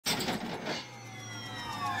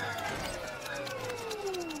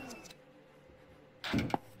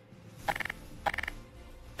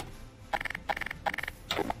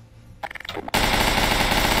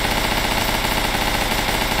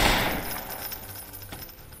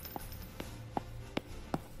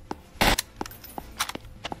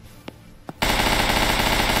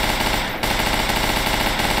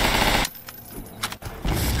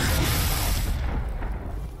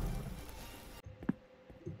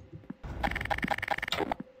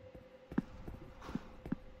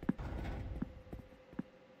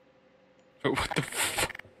What the f-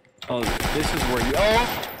 Oh, this is where you-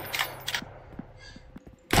 Oh!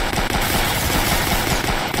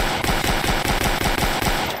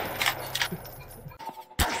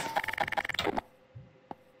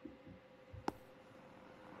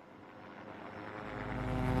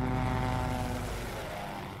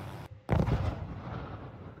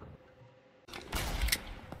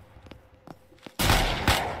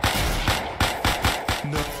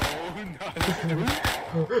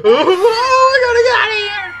 Oh, I gotta get out of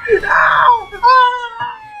here! No!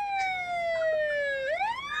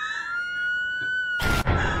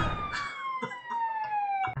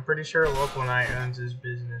 I'm pretty sure Local Knight owns his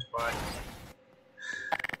business, but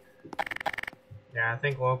yeah, I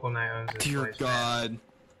think Local Knight owns his Dear place. God.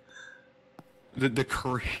 The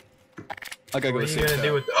curry. I gotta What go are you sit gonna do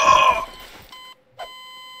down. with? Oh!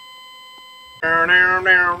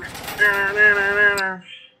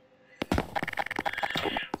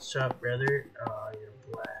 What's up, brother? Oh, you're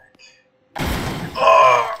black.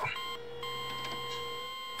 Oh!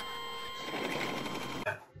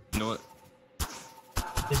 You know what?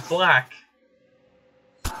 He's black.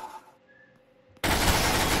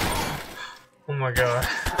 Oh my god.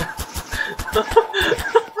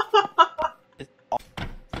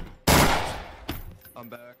 I'm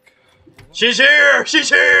back. She's here! She's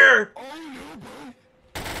here!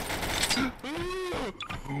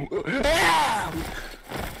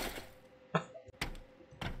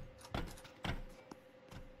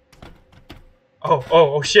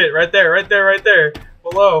 Oh shit, right there, right there, right there.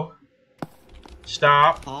 Below.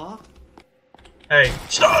 Stop. Huh? Hey,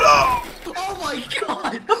 shut up! Oh my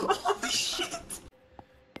god! Oh shit!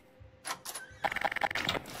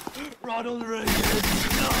 Ronald Reagan,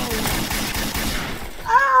 no!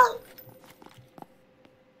 Ah!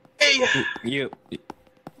 Hey! You.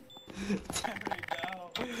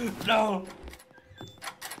 No!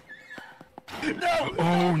 No!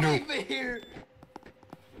 Oh no. Leave me here!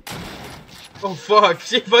 Oh fuck,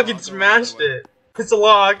 she fucking smashed it. It's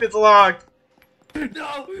locked, it's locked.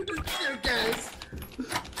 No! Suitcase!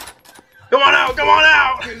 Come on out, come on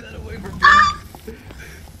out! Take that away from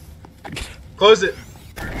me! Close it.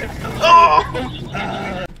 Oh!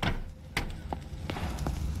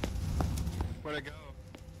 Where'd I go?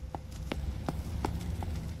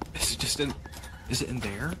 Is it just in? Is it in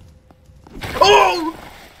there? Oh!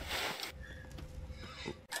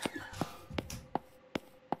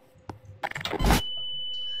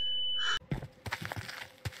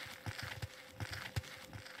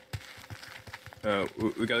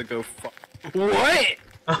 We gotta go. What?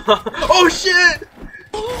 Oh shit!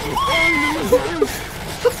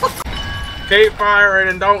 Keep firing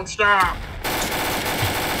and don't stop.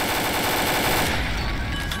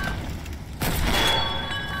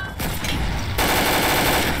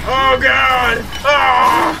 Oh god!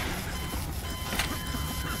 Ah!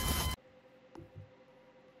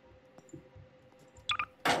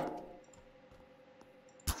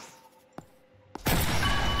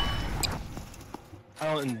 I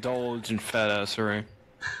don't indulge in fat assery.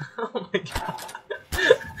 Oh my god.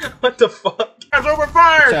 What the fuck? Guys, open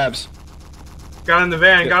fire! Tabs. Got in the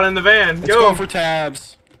van, got in the van. Let's Go! go for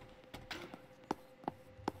tabs.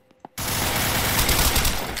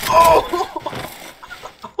 Oh!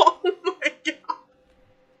 Oh my god!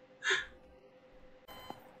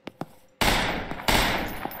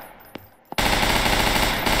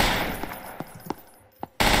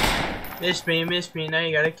 Miss me, now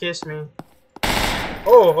you gotta kiss me.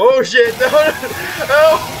 Oh shit! No!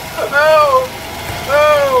 Oh!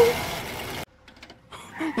 Oh!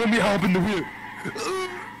 Let me hop in the wheel.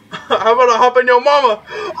 How about I hop in your mama?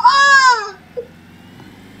 Ah!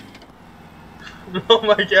 Oh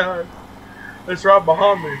my god. It's right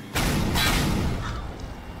behind me.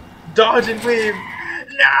 Dodge and weave.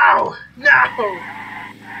 No! No!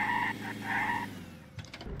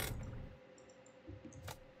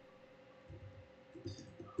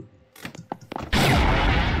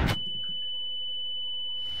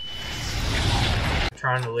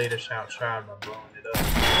 Trying to lead us outside by blowing it up.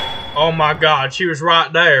 Oh my god, she was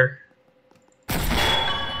right there.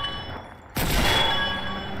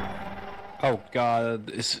 Oh god,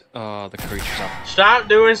 it's the creature's up. Stop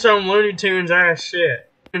doing some Looney Tunes ass shit.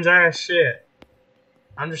 I'm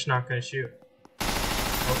just not gonna shoot.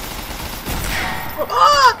 Oh.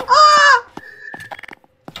 Ah! Ah!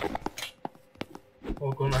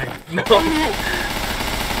 Oh, good night. No.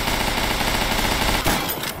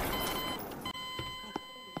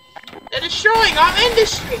 They're destroying our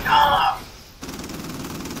industry. Ah!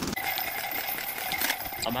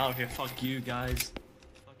 I'm out here. Fuck you guys.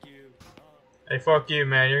 Fuck you. Hey, fuck you,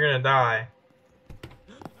 man. You're gonna die.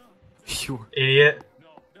 Sure. Idiot.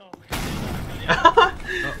 No.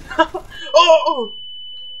 Oh!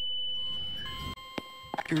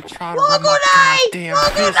 You're trying to run my goddamn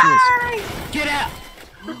business. Get out!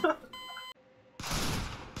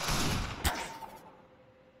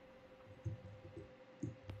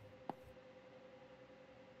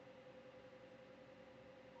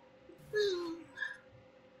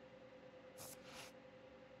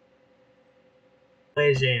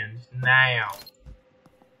 Legends now.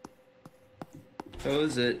 How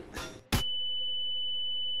is it? Oh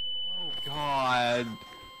god.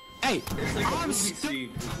 Hey, It's like a I'm movie stuck.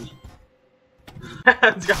 scene.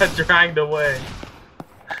 It's got dragged away.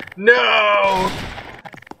 No!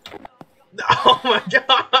 Oh my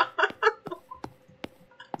god!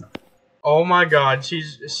 Oh my god,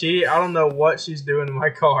 she I don't know what she's doing to my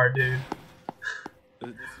car, dude.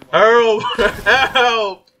 Help!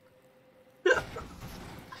 Help!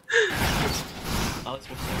 Alex,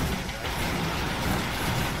 what's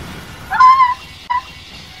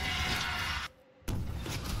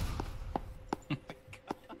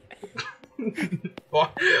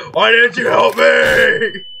Why didn't you help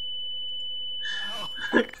me?